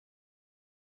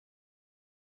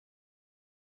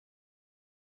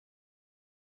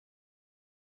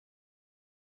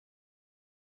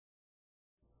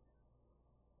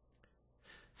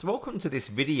So welcome to this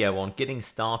video on getting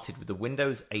started with the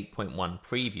Windows 8.1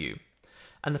 preview.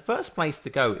 And the first place to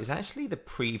go is actually the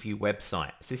preview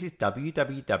website. So this is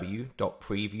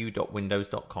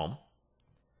www.preview.windows.com.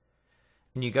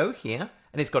 And you go here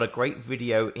and it's got a great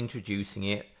video introducing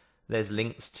it. There's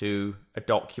links to a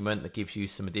document that gives you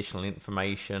some additional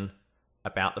information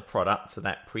about the product. So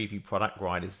that preview product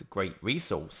guide is a great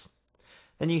resource.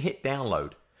 Then you hit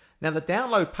download. Now the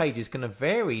download page is going to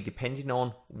vary depending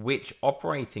on which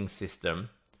operating system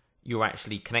you're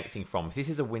actually connecting from. If this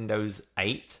is a Windows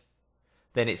 8,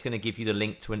 then it's going to give you the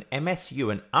link to an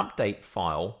MSU, an update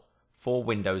file for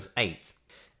Windows 8.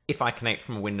 If I connect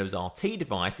from a Windows RT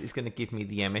device, it's going to give me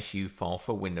the MSU file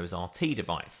for a Windows RT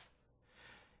device.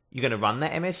 You're going to run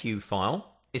that MSU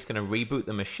file, it's going to reboot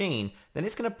the machine, then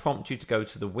it's going to prompt you to go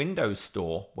to the Windows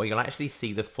Store where you'll actually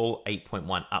see the full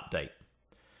 8.1 update.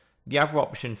 The other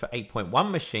option for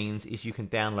 8.1 machines is you can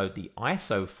download the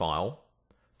ISO file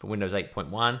for Windows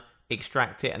 8.1,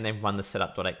 extract it, and then run the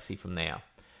setup.exe from there.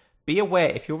 Be aware,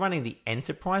 if you're running the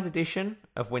Enterprise Edition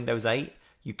of Windows 8,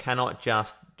 you cannot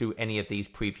just do any of these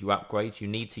preview upgrades. You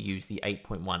need to use the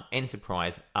 8.1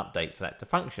 Enterprise update for that to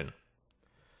function.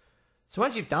 So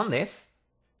once you've done this,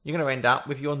 you're going to end up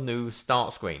with your new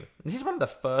start screen. This is one of the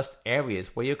first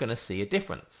areas where you're going to see a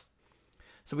difference.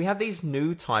 So we have these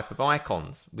new type of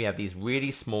icons. We have these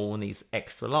really small and these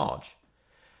extra large.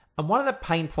 And one of the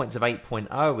pain points of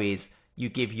 8.0 is you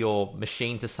give your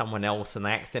machine to someone else and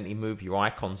they accidentally move your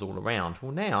icons all around.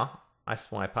 Well, now I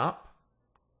swipe up,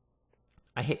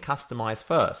 I hit customize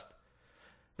first.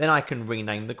 Then I can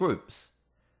rename the groups.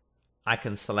 I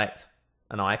can select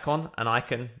an icon and I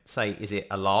can say, is it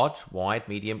a large, wide,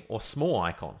 medium, or small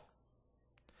icon?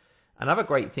 Another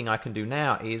great thing I can do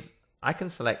now is I can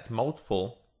select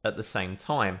multiple at the same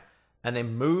time and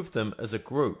then move them as a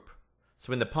group.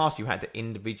 So in the past you had to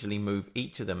individually move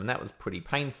each of them and that was pretty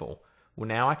painful. Well,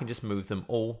 now I can just move them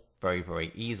all very,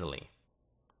 very easily.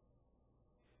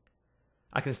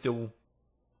 I can still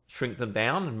shrink them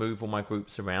down and move all my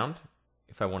groups around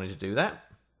if I wanted to do that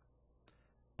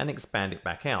and expand it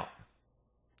back out.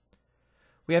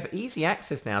 We have easy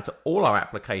access now to all our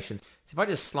applications. So if I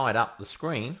just slide up the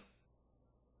screen,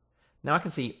 now I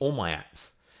can see all my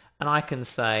apps and I can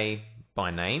say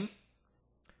by name.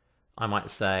 I might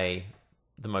say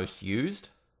the most used.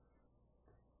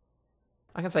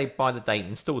 I can say by the date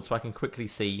installed so I can quickly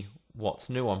see what's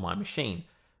new on my machine.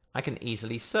 I can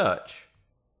easily search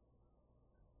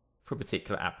for a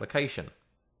particular application.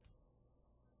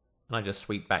 And I just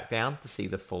sweep back down to see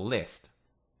the full list.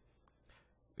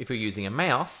 If you're using a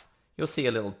mouse, you'll see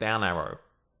a little down arrow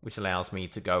which allows me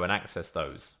to go and access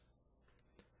those.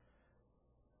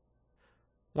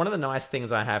 One of the nice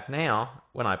things I have now,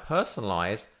 when I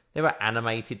personalize, there are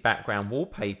animated background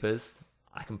wallpapers.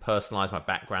 I can personalize my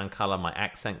background color, my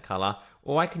accent color,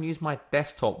 or I can use my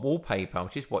desktop wallpaper,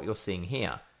 which is what you're seeing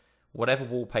here. Whatever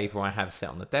wallpaper I have set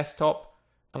on the desktop,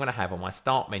 I'm going to have on my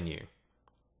start menu.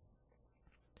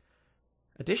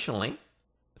 Additionally,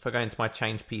 if I go into my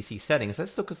change PC settings,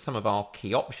 let's look at some of our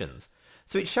key options.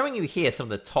 So it's showing you here some of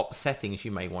the top settings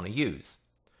you may want to use.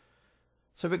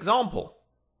 So for example,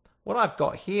 what I've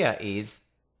got here is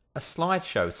a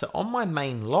slideshow. So on my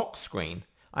main lock screen,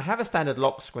 I have a standard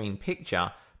lock screen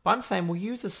picture, but I'm saying we'll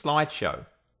use a slideshow.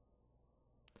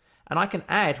 And I can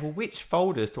add, well, which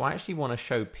folders do I actually want to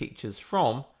show pictures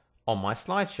from on my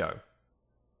slideshow?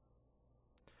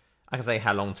 I can say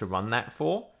how long to run that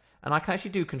for, and I can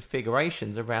actually do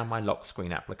configurations around my lock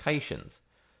screen applications.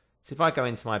 So if I go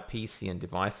into my PC and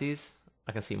devices,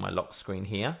 I can see my lock screen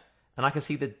here. And I can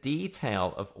see the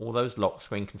detail of all those lock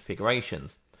screen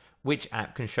configurations. Which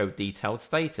app can show detailed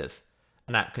status?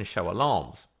 An app can show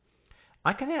alarms.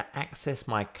 I can now access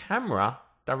my camera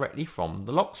directly from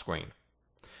the lock screen.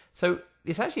 So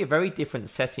it's actually a very different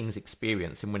settings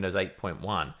experience in Windows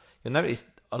 8.1. You'll notice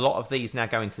a lot of these now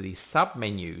go into these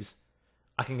sub-menus.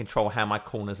 I can control how my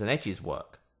corners and edges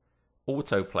work.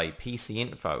 Autoplay, PC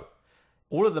info.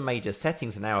 All of the major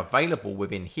settings are now available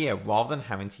within here rather than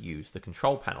having to use the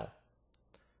control panel.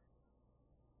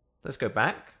 Let's go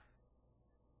back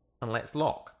and let's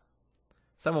lock.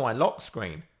 So on my lock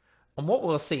screen, and what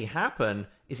we'll see happen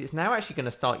is it's now actually going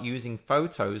to start using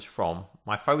photos from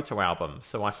my photo album.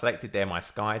 So I selected there my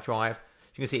SkyDrive.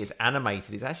 You can see it's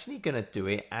animated. It's actually going to do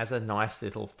it as a nice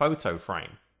little photo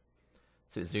frame.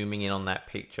 So it's zooming in on that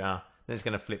picture. Then it's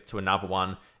going to flip to another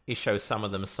one. It shows some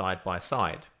of them side by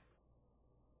side.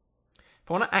 If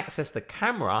I want to access the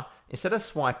camera, instead of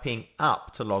swiping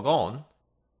up to log on,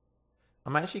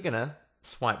 I'm actually going to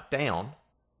swipe down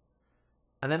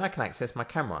and then I can access my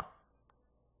camera.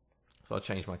 So I'll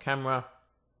change my camera.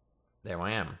 There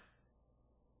I am.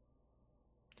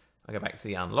 I go back to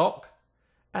the unlock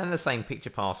and the same picture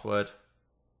password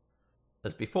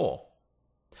as before.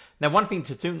 Now, one thing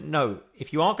to do note,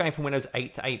 if you are going from Windows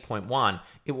 8 to 8.1,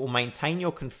 it will maintain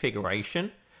your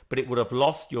configuration, but it would have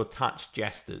lost your touch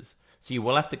gestures. So you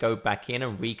will have to go back in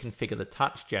and reconfigure the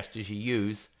touch gestures you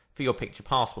use for your picture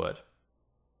password.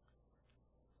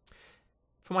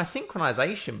 For my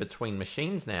synchronization between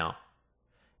machines now,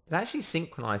 it actually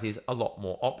synchronizes a lot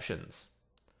more options.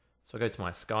 So I go to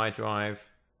my SkyDrive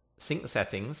sync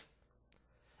settings.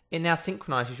 It now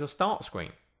synchronizes your start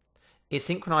screen. It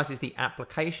synchronizes the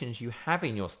applications you have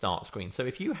in your start screen. So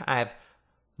if you have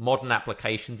modern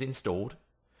applications installed,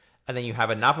 and then you have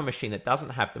another machine that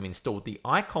doesn't have them installed, the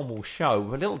icon will show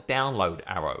a little download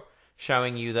arrow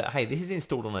showing you that, hey, this is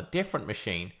installed on a different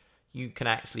machine. You can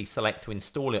actually select to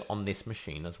install it on this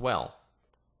machine as well.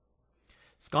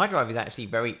 SkyDrive is actually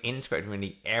very integrated in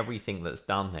really everything that's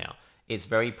done now. It's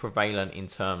very prevalent in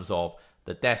terms of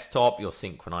the desktop, your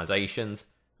synchronizations.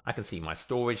 I can see my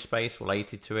storage space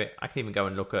related to it. I can even go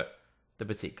and look at the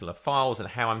particular files and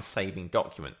how I'm saving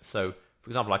documents. So, for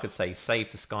example, I could say save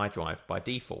to SkyDrive by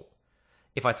default.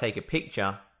 If I take a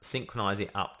picture, synchronize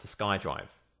it up to SkyDrive.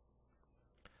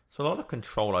 So a lot of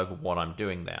control over what I'm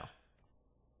doing there.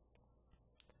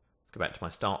 Let's go back to my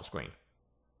start screen.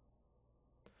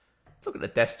 Let's look at the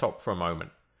desktop for a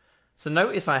moment. So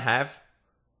notice I have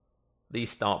the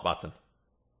start button.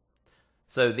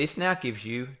 So this now gives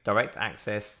you direct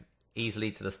access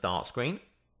easily to the start screen.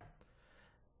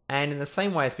 And in the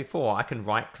same way as before, I can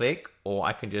right click or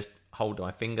I can just hold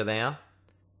my finger there.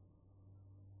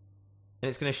 And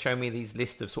it's going to show me these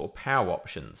list of sort of power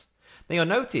options. Now you'll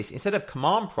notice instead of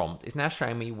command prompt, it's now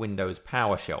showing me Windows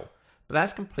PowerShell. But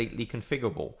that's completely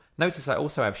configurable. Notice I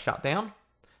also have shutdown.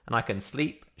 And I can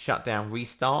sleep, shut down,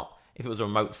 restart. If it was a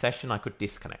remote session, I could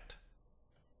disconnect.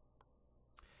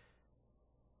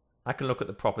 I can look at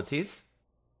the properties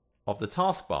of the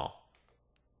taskbar.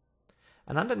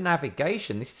 And under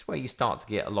navigation, this is where you start to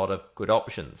get a lot of good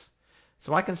options.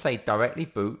 So I can say directly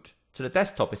boot to the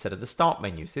desktop instead of the start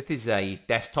menu. So if this is a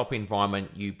desktop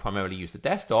environment, you primarily use the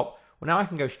desktop, well now I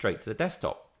can go straight to the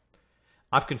desktop.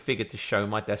 I've configured to show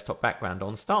my desktop background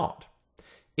on start.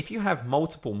 If you have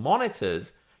multiple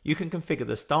monitors, you can configure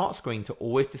the start screen to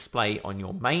always display on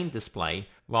your main display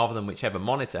rather than whichever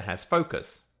monitor has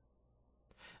focus.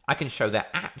 I can show their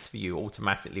apps for you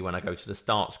automatically when I go to the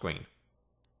start screen.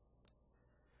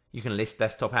 You can list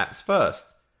desktop apps first,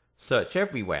 search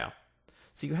everywhere.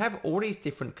 So you have all these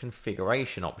different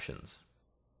configuration options.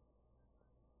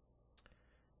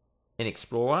 In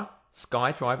Explorer,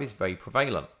 SkyDrive is very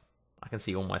prevalent. I can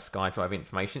see all my SkyDrive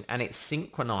information and it's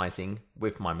synchronizing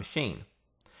with my machine.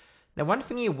 Now one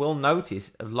thing you will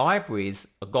notice, libraries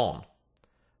are gone.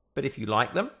 But if you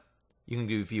like them, you can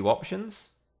do view options.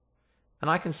 And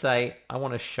I can say, I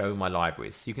want to show my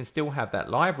libraries. So you can still have that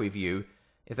library view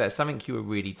if there's something you are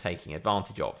really taking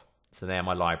advantage of. So there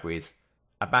my libraries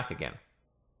are back again.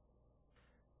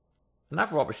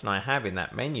 Another option I have in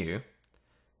that menu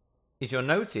is you'll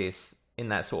notice in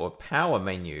that sort of power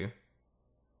menu,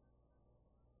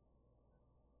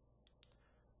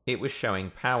 it was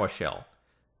showing PowerShell.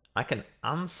 I can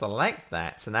unselect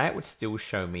that, so now it would still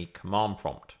show me command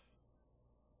prompt.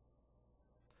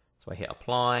 So I hit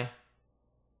apply.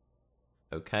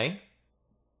 Okay.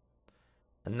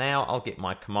 And now I'll get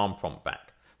my command prompt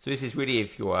back. So this is really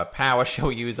if you're a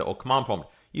PowerShell user or command prompt,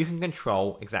 you can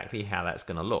control exactly how that's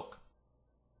going to look.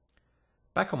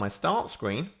 Back on my start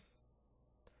screen,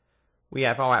 we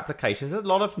have our applications. There's a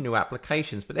lot of new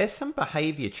applications, but there's some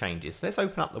behavior changes. So let's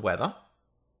open up the weather.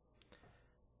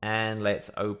 And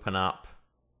let's open up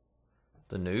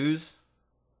the news.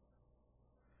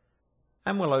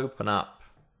 And we'll open up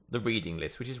the reading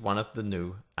list, which is one of the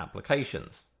new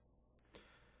applications.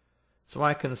 So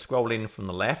I can scroll in from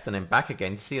the left and then back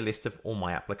again to see a list of all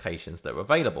my applications that are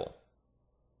available.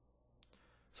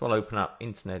 So I'll open up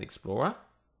Internet Explorer.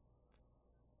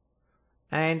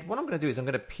 And what I'm going to do is I'm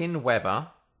going to pin weather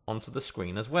onto the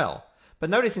screen as well. But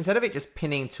notice instead of it just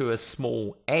pinning to a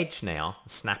small edge now,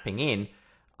 snapping in,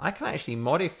 I can actually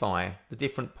modify the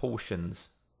different portions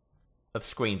of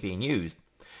screen being used.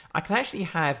 I can actually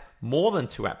have more than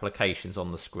two applications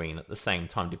on the screen at the same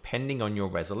time, depending on your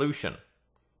resolution.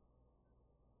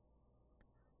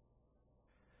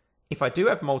 If I do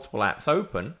have multiple apps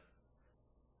open,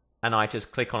 and I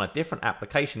just click on a different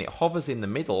application, it hovers in the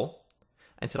middle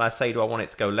until I say, do I want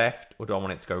it to go left or do I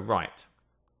want it to go right?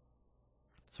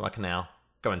 So I can now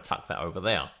go and tuck that over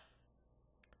there.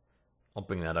 I'll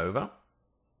bring that over.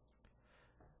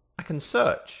 I can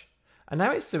search. And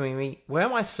now it's doing me, where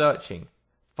am I searching?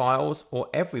 Files or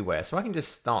everywhere? So I can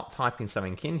just start typing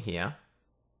something in here.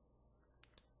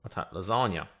 I'll type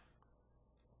lasagna.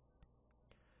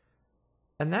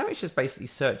 And now it's just basically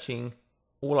searching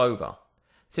all over.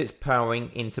 So it's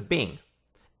powering into Bing.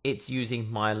 It's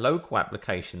using my local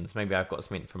applications. Maybe I've got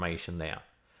some information there.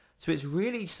 So it's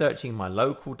really searching my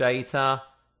local data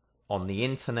on the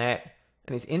internet,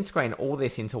 and it's integrating all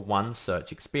this into one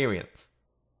search experience.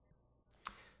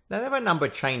 Now there are a number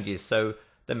of changes. So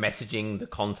the messaging, the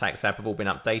contacts app have all been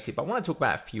updated, but I want to talk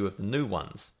about a few of the new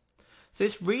ones. So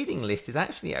this reading list is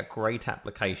actually a great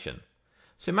application.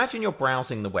 So imagine you're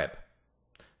browsing the web.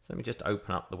 So let me just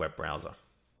open up the web browser.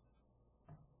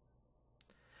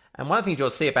 And one of the things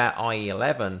you'll see about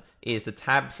IE11 is the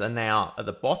tabs are now at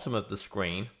the bottom of the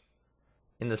screen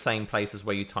in the same place as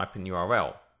where you type in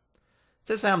URL.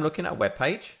 So say I'm looking at a web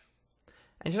page,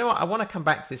 and you know what? I want to come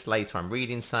back to this later. I'm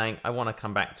reading saying I want to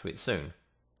come back to it soon.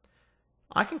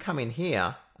 I can come in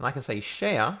here and I can say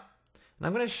share, and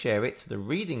I'm going to share it to the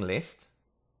reading list.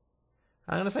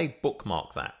 I'm going to say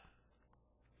bookmark that.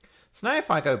 So now if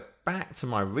I go back to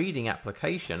my reading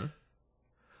application,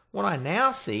 what I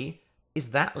now see is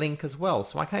that link as well.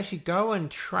 So I can actually go and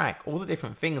track all the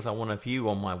different things I want to view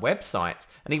on my website,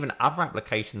 and even other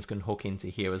applications can hook into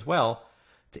here as well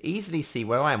to easily see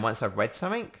where I am. Once I've read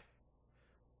something,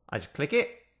 I just click it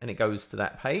and it goes to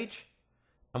that page.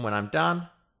 And when I'm done,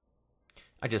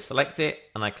 I just select it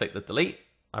and I click the delete.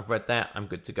 I've read that, I'm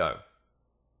good to go.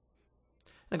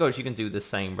 And of course you can do the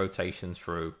same rotation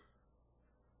through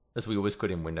as we always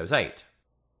could in Windows 8.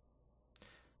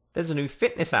 There's a new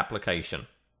fitness application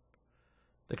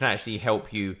that can actually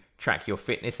help you track your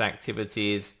fitness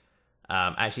activities,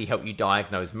 actually help you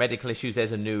diagnose medical issues.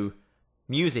 There's a new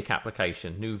music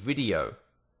application, new video,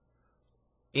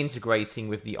 integrating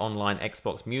with the online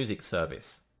Xbox Music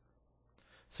service.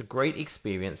 So great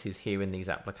experiences here in these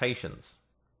applications.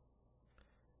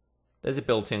 There's a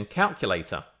built-in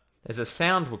calculator. There's a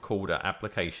sound recorder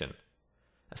application,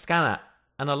 a scanner,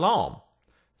 an alarm.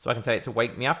 So I can tell it to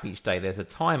wake me up each day. There's a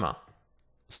timer,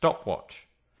 a stopwatch.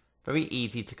 Very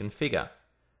easy to configure.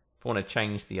 If I want to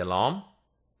change the alarm,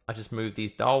 I just move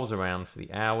these dials around for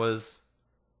the hours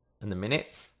and the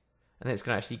minutes, and then it's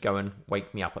going to actually go and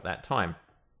wake me up at that time.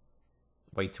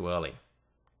 Way too early.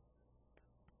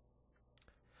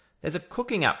 There's a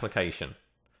cooking application.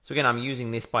 So again, I'm using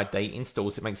this by date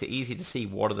install, so it makes it easy to see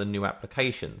what are the new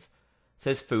applications. It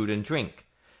says food and drink.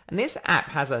 And this app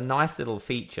has a nice little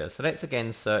feature. So let's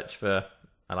again search for,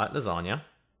 I like lasagna.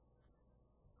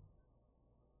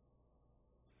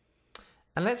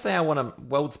 And let's say I want a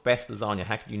world's best lasagna.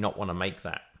 How could you not want to make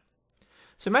that?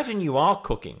 So imagine you are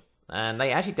cooking, and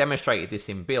they actually demonstrated this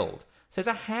in build. So there's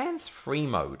a hands-free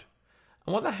mode.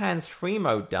 And what the hands-free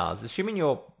mode does, assuming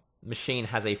your machine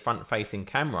has a front-facing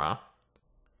camera,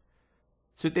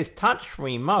 so with this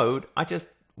touch-free mode, I just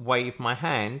wave my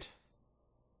hand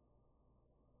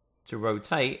to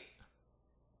rotate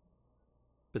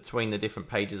between the different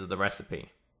pages of the recipe.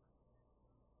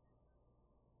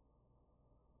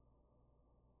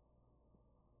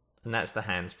 And that's the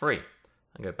hands-free.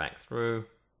 I go back through,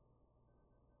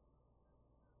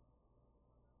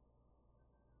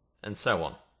 and so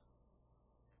on.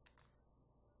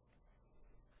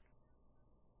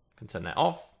 I can turn that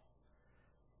off,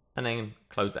 and then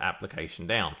close the application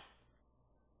down.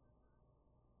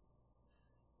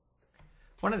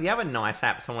 One of the other nice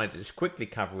apps I wanted to just quickly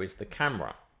cover is the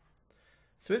camera.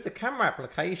 So with the camera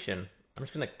application, I'm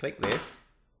just going to click this.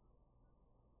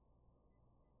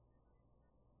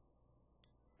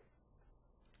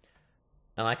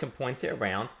 And I can point it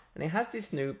around, and it has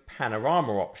this new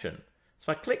panorama option.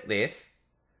 So I click this,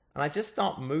 and I just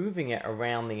start moving it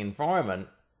around the environment,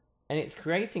 and it's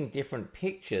creating different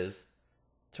pictures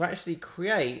to actually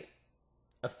create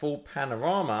a full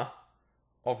panorama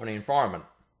of an environment.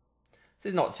 This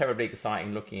is not terribly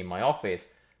exciting looking in my office,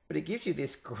 but it gives you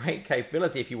this great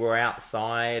capability. If you were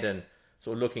outside and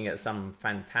sort of looking at some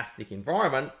fantastic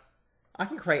environment, I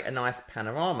can create a nice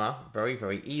panorama very,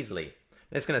 very easily.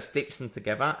 It's going to stitch them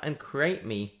together and create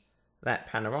me that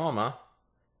panorama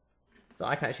that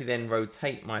I can actually then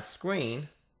rotate my screen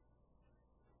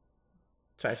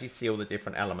to actually see all the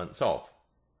different elements of.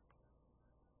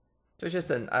 So it's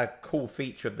just a cool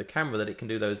feature of the camera that it can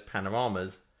do those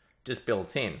panoramas just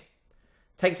built in.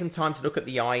 Take some time to look at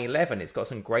the i11. It's got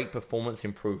some great performance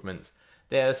improvements.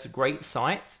 There's a great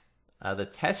site, the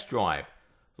test drive,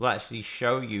 will actually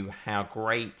show you how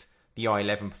great the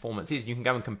i11 performance is. You can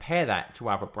go and compare that to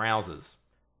other browsers.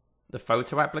 The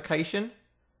photo application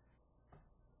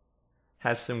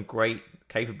has some great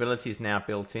capabilities now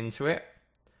built into it.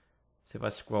 So if I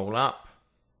scroll up,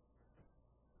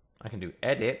 I can do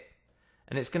edit,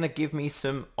 and it's going to give me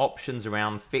some options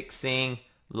around fixing,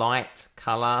 light,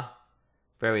 color,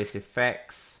 various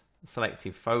effects,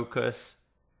 selective focus.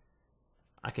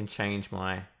 I can change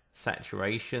my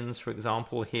saturations, for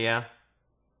example, here.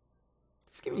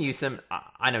 It's giving you some,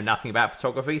 I know nothing about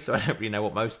photography, so I don't really know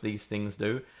what most of these things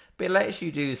do, but it lets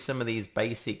you do some of these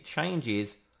basic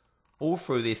changes all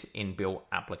through this inbuilt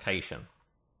application.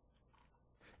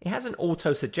 It has an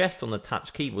auto suggest on the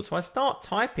touch keyboard, so I start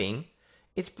typing,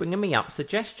 it's bringing me up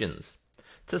suggestions.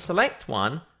 To select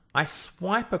one, I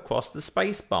swipe across the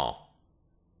space bar.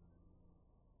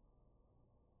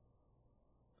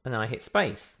 And I hit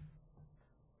space.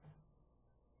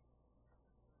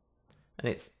 And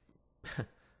it's,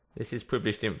 this is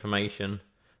privileged information.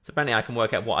 So apparently I can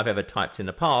work out what I've ever typed in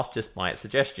the past just by its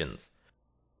suggestions.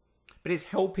 But it's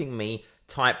helping me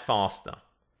type faster.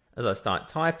 As I start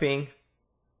typing,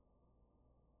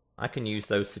 I can use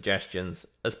those suggestions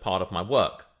as part of my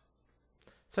work.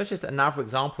 So it's just another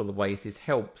example of the ways this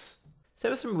helps. So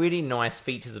there are some really nice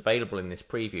features available in this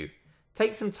preview.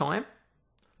 Take some time.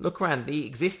 Look around. The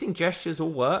existing gestures all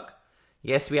work.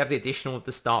 Yes, we have the additional of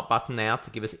the start button now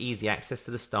to give us easy access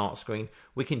to the start screen.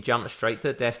 We can jump straight to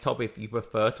the desktop if you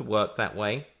prefer to work that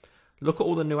way. Look at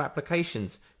all the new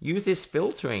applications. Use this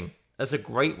filtering as a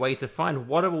great way to find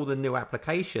what are all the new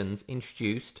applications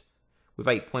introduced with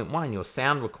 8.1. Your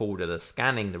sound recorder, the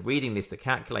scanning, the reading list, the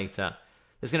calculator.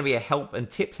 There's going to be a help and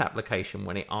tips application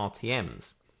when it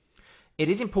RTMs. It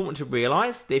is important to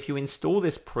realize that if you install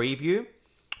this preview,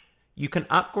 you can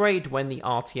upgrade when the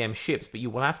RTM ships, but you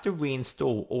will have to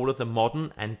reinstall all of the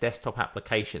modern and desktop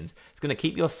applications. It's going to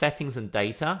keep your settings and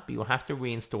data, but you'll have to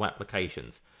reinstall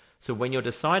applications. So when you're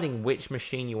deciding which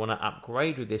machine you want to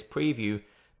upgrade with this preview,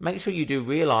 make sure you do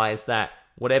realize that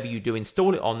whatever you do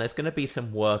install it on, there's going to be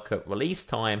some work at release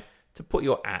time to put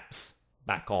your apps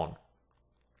back on.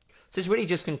 So this really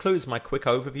just concludes my quick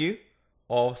overview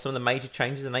of some of the major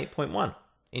changes in 8.1.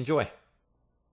 Enjoy.